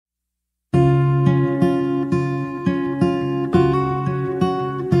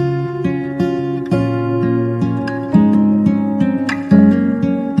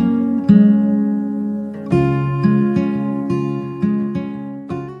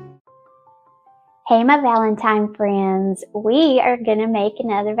Hey, my Valentine friends, we are going to make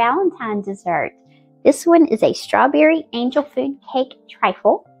another Valentine dessert. This one is a strawberry angel food cake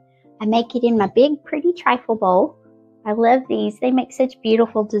trifle. I make it in my big, pretty trifle bowl. I love these. They make such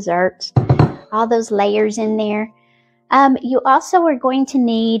beautiful desserts. All those layers in there. You also are going to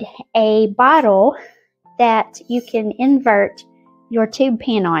need a bottle that you can invert your tube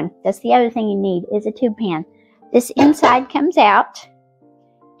pan on. That's the other thing you need is a tube pan. This inside comes out.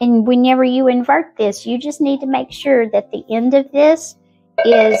 And whenever you invert this, you just need to make sure that the end of this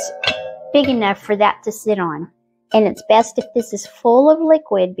is big enough for that to sit on. And it's best if this is full of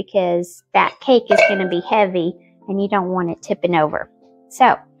liquid because that cake is going to be heavy and you don't want it tipping over.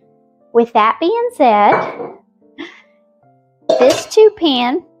 So, with that being said, this tube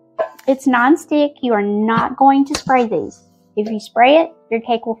pan, it's non-stick. You are not going to spray these. If you spray it, your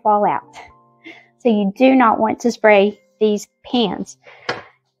cake will fall out. So you do not want to spray these pans.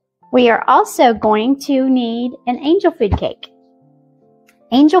 We are also going to need an angel food cake.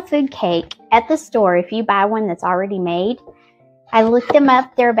 Angel food cake at the store, if you buy one that's already made, I looked them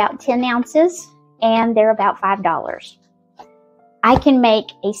up. They're about 10 ounces and they're about $5. I can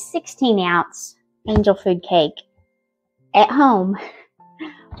make a 16-ounce angel food cake at home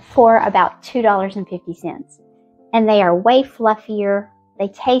for about $2.50. And they are way fluffier. They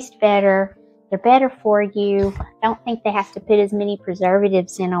taste better. They're better for you. I don't think they have to put as many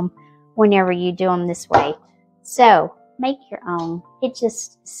preservatives in them whenever you do them this way. So make your own. It's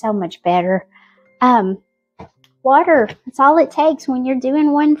just so much better. Water. That's all it takes when you're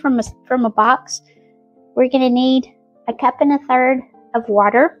doing one from a box. We're going to need 1.3 cups of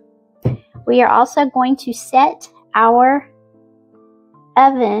water. We are also going to set our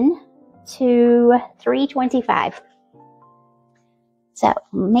oven to 325. So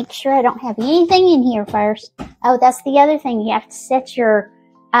make sure I don't have anything in here first. Oh, that's the other thing. You have to set your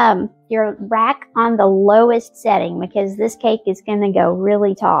rack on the lowest setting because this cake is going to go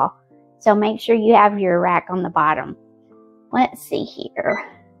really tall. So make sure you have your rack on the bottom. Let's see here.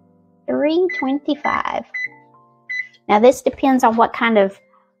 325. Now this depends on what kind of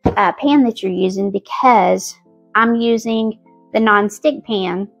pan that you're using because I'm using the non-stick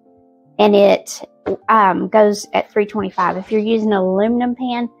pan and it goes at 325. If you're using an aluminum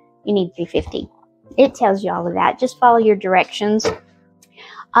pan, you need 350. It tells you all of that. Just follow your directions.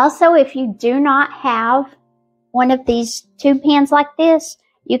 Also, if you do not have one of these tube pans like this,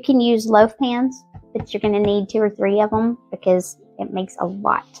 you can use loaf pans, but you're going to need 2 or 3 of them because it makes a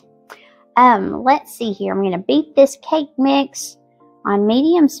lot. Let's see here. I'm going to beat this cake mix on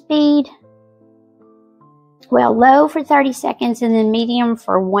medium speed. Well, low for 30 seconds and then medium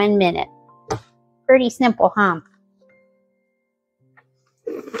for 1 minute. Pretty simple, huh?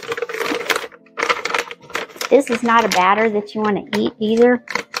 This is not a batter that you want to eat either.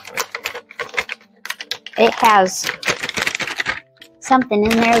 It has something in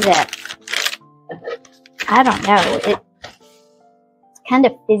there that, I don't know, it's kind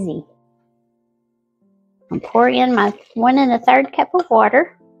of fizzy. I'll pour in my 1.3 cups of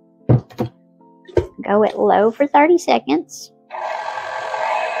water. Go at low for 30 seconds.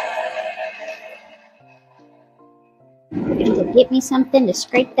 To get me something to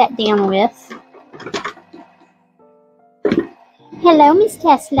scrape that down with. Hello, Miss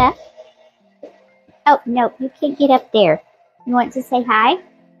Tesla. Oh, no, you can't get up there. You want to say hi?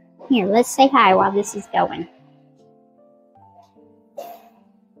 Here, let's say hi while this is going.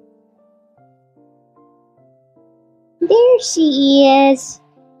 There she is.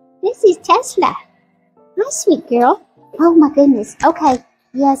 This is Tesla. Hi, sweet girl. Oh, my goodness. Okay.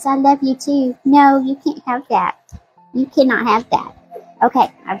 Yes, I love you, too. No, you can't have that. You cannot have that. Okay,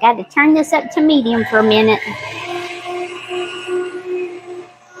 I've got to turn this up to medium for a minute.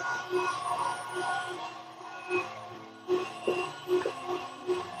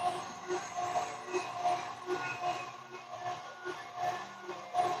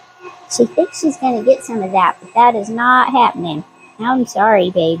 She thinks she's going to get some of that, but that is not happening. I'm sorry,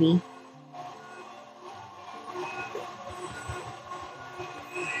 baby.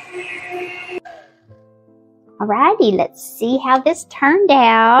 Alrighty, let's see how this turned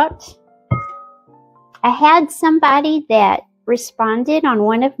out. I had somebody that responded on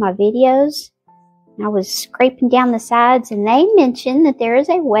one of my videos. I was scraping down the sides and they mentioned that there is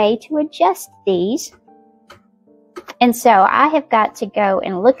a way to adjust these. And so I have got to go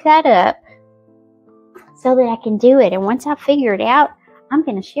and look that up so that I can do it. And once I figure it out, I'm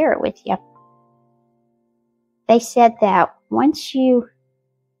going to share it with you. They said that once you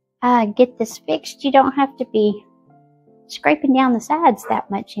get this fixed, you don't have to be scraping down the sides that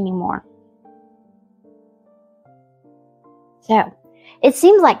much anymore. So It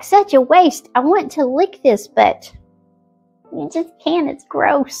seems like such a waste. I want to lick this, but you just can't. It's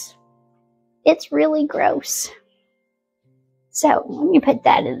gross. It's really gross. So let me put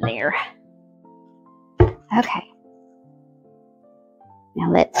that in there. Okay.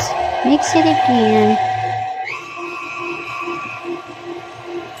 Now let's mix it again.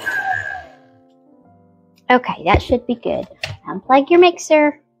 Okay, that should be good. Unplug your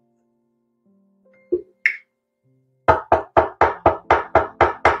mixer.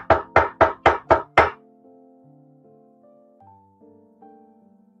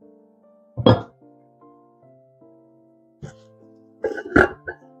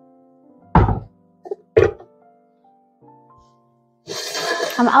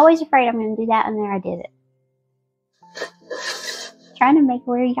 I'm always afraid I'm going to do that, and there I did it. Trying to make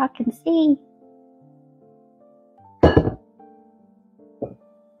where y'all can see.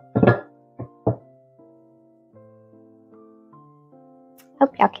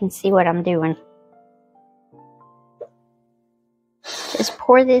 Hope y'all can see what I'm doing. Just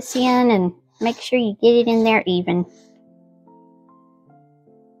pour this in and make sure you get it in there even.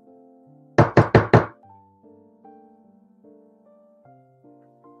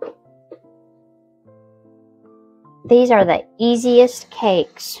 These are the easiest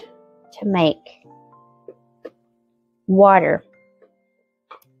cakes to make. Water.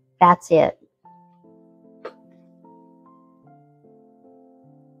 That's it.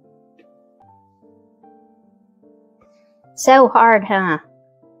 So hard, huh?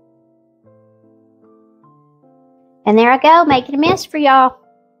 And there I go, making a mess for y'all.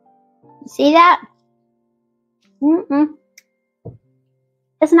 See that?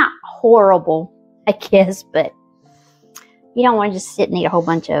 It's not horrible, I guess, but you don't want to just sit and eat a whole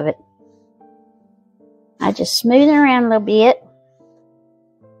bunch of it. I just smooth it around a little bit.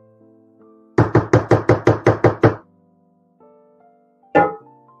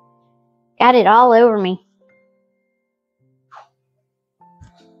 Got it all over me.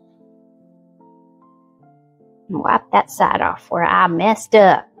 Wipe that side off where I messed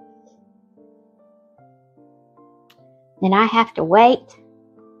up. Then I have to wait.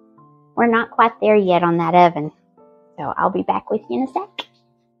 We're not quite there yet on that oven. So I'll be back with you in a sec.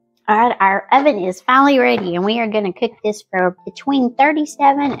 Alright, our oven is finally ready, and we are going to cook this for between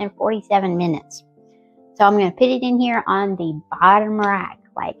 37 and 47 minutes. So I'm going to put it in here on the bottom rack,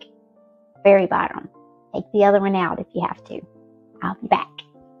 like very bottom. Take the other one out if you have to. I'll be back.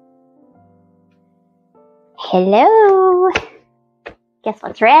 Hello. Guess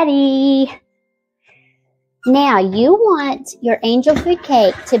what's ready? Now you want your angel food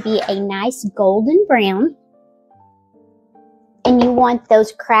cake to be a nice golden brown. And you want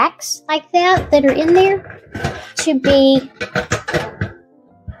those cracks like that are in there to be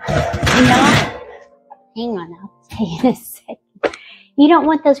not, hang on, I'll tell you in a second. You don't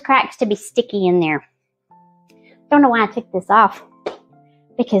want those cracks to be sticky in there. Don't know why I took this off,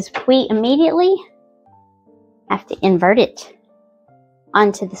 because we immediately have to invert it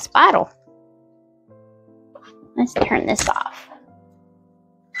onto this bottle. Let's turn this off.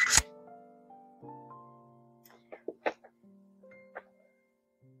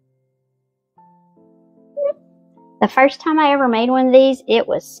 The first time I ever made one of these, it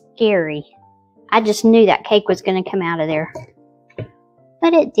was scary. I just knew that cake was going to come out of there.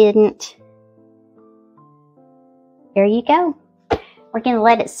 But it didn't. There you go. We're going to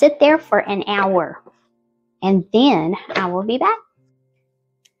let it sit there for an hour. And then I will be back.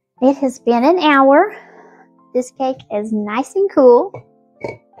 It has been an hour. This cake is nice and cool.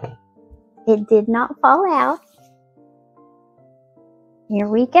 It did not fall out. Here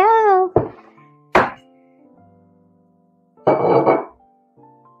we go.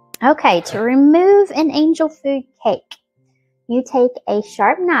 Okay, to remove an angel food cake, you take a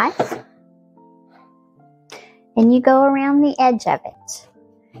sharp knife and you go around the edge of it,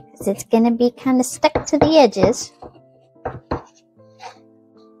 because it's going to be kind of stuck to the edges.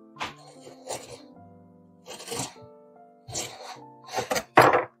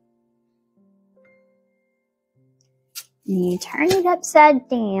 And you turn it upside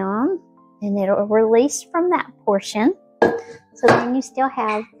down and it'll release from that portion. So then you still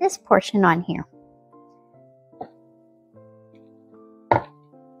have this portion on here.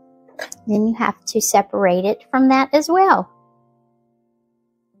 Then you have to separate it from that as well.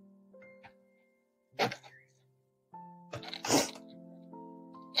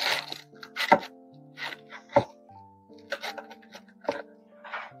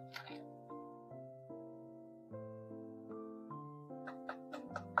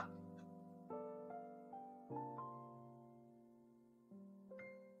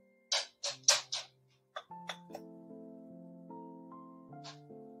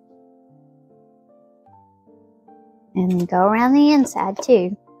 And go around the inside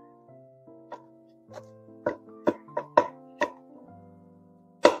too.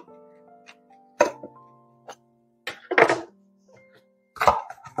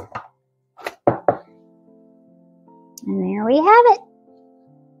 And there we have it.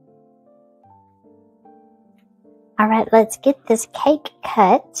 All right, let's get this cake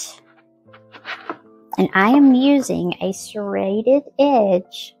cut. And I am using a serrated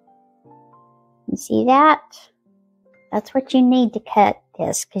edge. You see that? That's what you need to cut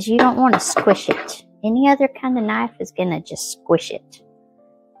this, because you don't want to squish it. Any other kind of knife is going to just squish it.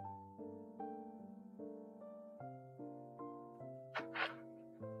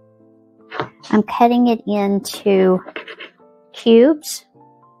 I'm cutting it into cubes.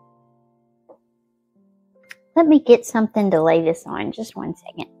 Let me get something to lay this on. Just one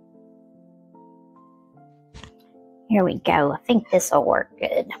second. Here we go. I think this will work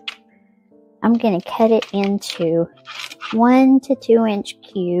good. I'm going to cut it into 1 to 2 inch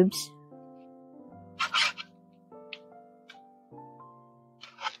cubes.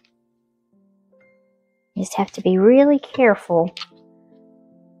 You just have to be really careful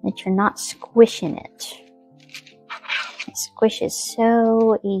that you're not squishing it. It squishes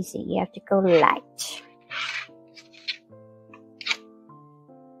so easy. You have to go light.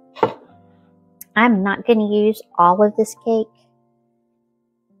 I'm not going to use all of this cake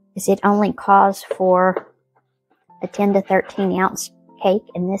because it only calls for a 10 to 13 ounce cake,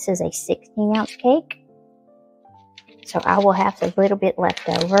 and this is a 16 ounce cake. So I will have a little bit left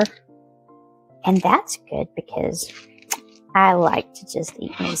over. And that's good because I like to just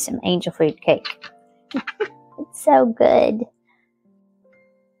eat me some Angel Food cake. It's so good.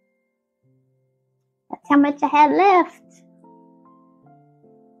 That's how much I had left.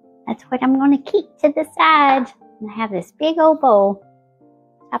 That's what I'm going to keep to the side. And I have this big old bowl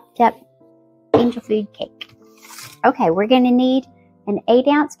topped up Angel Food cake. Okay, we're going to need an 8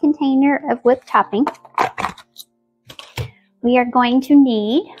 ounce container of whipped topping. We are going to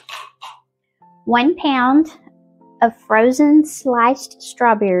need 1 pound of frozen sliced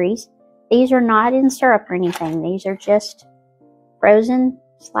strawberries. These are not in syrup or anything. These are just frozen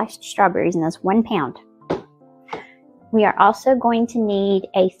sliced strawberries, and that's 1 pound. We are also going to need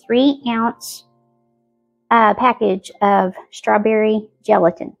a 3 ounce package of strawberry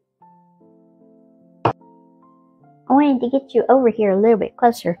gelatin. I wanted to get you over here a little bit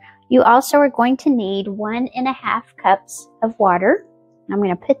closer. You also are going to need 1.5 cups of water. I'm going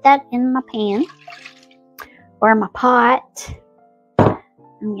to put that in my pan or my pot.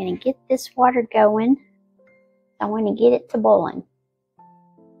 I'm going to get this water going. I want to get it to boiling.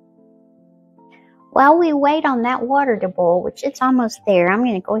 While we wait on that water to boil, which it's almost there, I'm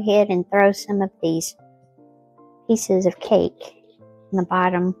going to go ahead and throw some of these pieces of cake in the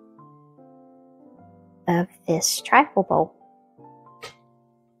bottom of this trifle bowl.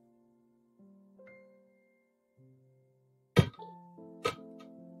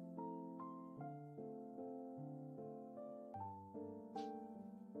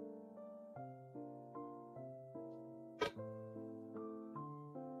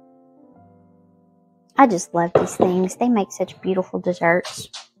 I just love these things. They make such beautiful desserts.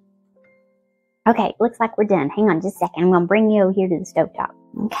 Okay, looks like we're done. Hang on just a second. I'm going to bring you over here to the stovetop.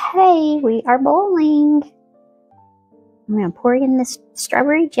 Okay, we are boiling. I'm going to pour in this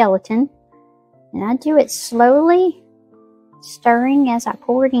strawberry gelatin. And I do it slowly, stirring as I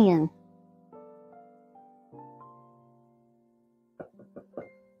pour it in.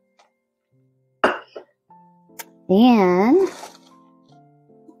 Then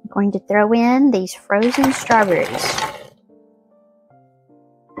I'm going to throw in these frozen strawberries.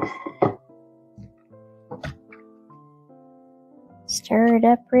 Stir it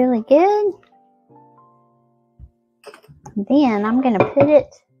up really good. Then I'm going to put it,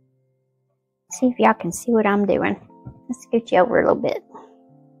 see if y'all can see what I'm doing. Let's scoot you over a little bit.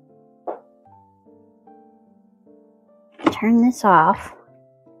 Turn this off.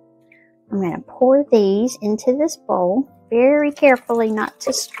 I'm going to pour these into this bowl very carefully, not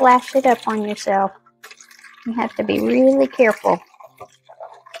to splash it up on yourself. You have to be really careful.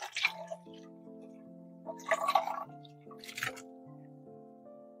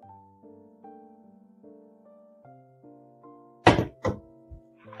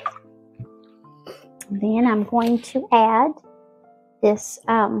 Then I'm going to add this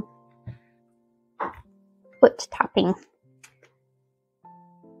whipped topping.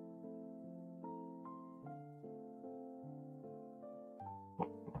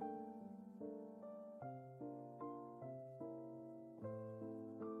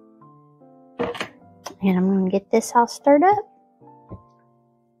 And I'm going to get this all stirred up.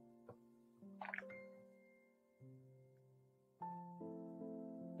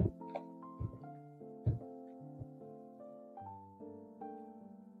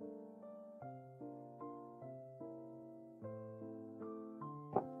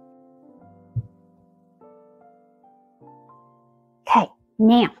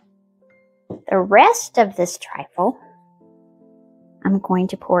 Now, the rest of this trifle, I'm going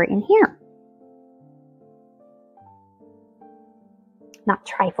to pour in here. Not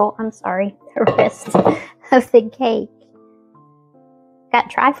trifle, I'm sorry. The rest of the cake.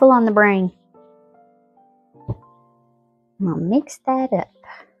 Got trifle on the brain. I'm going to mix that up.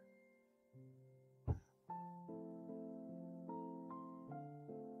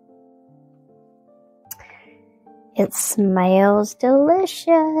 It smells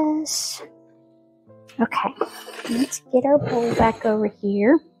delicious. Okay, let's get our bowl back over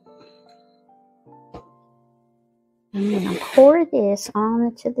here. I'm going to pour this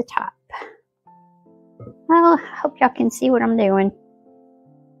onto the top. Well, I hope y'all can see what I'm doing.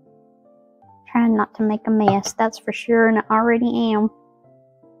 Trying not to make a mess, that's for sure, and I already am.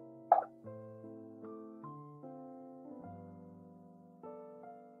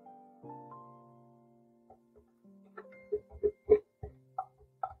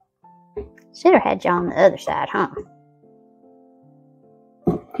 Should have had you on the other side, huh?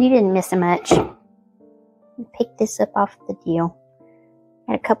 You didn't miss much. Pick this up off the deal.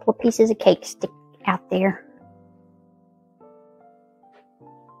 Got a couple of pieces of cake stick out there.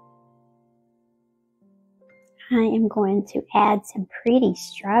 I am going to add some pretty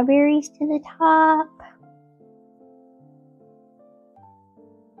strawberries to the top.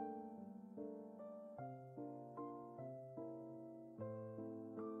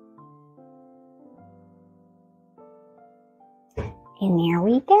 And there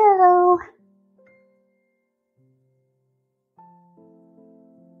we go.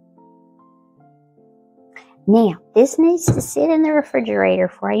 Now, this needs to sit in the refrigerator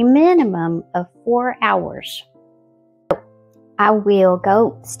for a minimum of 4 hours. I will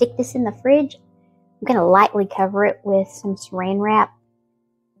go stick this in the fridge. I'm going to lightly cover it with some saran wrap.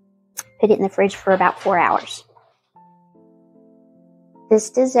 Put it in the fridge for about 4 hours.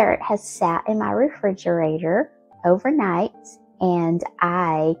 This dessert has sat in my refrigerator overnight, and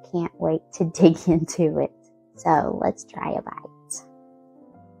I can't wait to dig into it. So let's try a bite.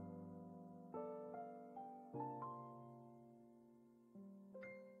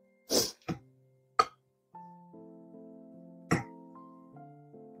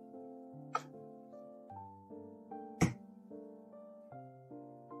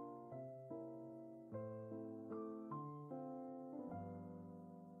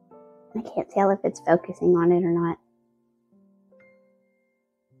 I can't tell if it's focusing on it or not.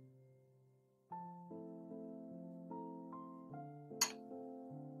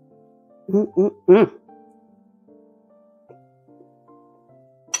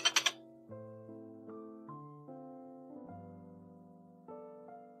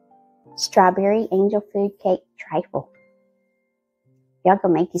 Strawberry Angel Food Cake Trifle. Y'all go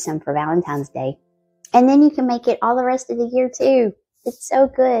make you some for Valentine's Day. And then you can make it all the rest of the year too. It's so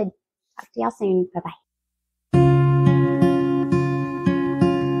good. Talk to y'all soon. Bye-bye.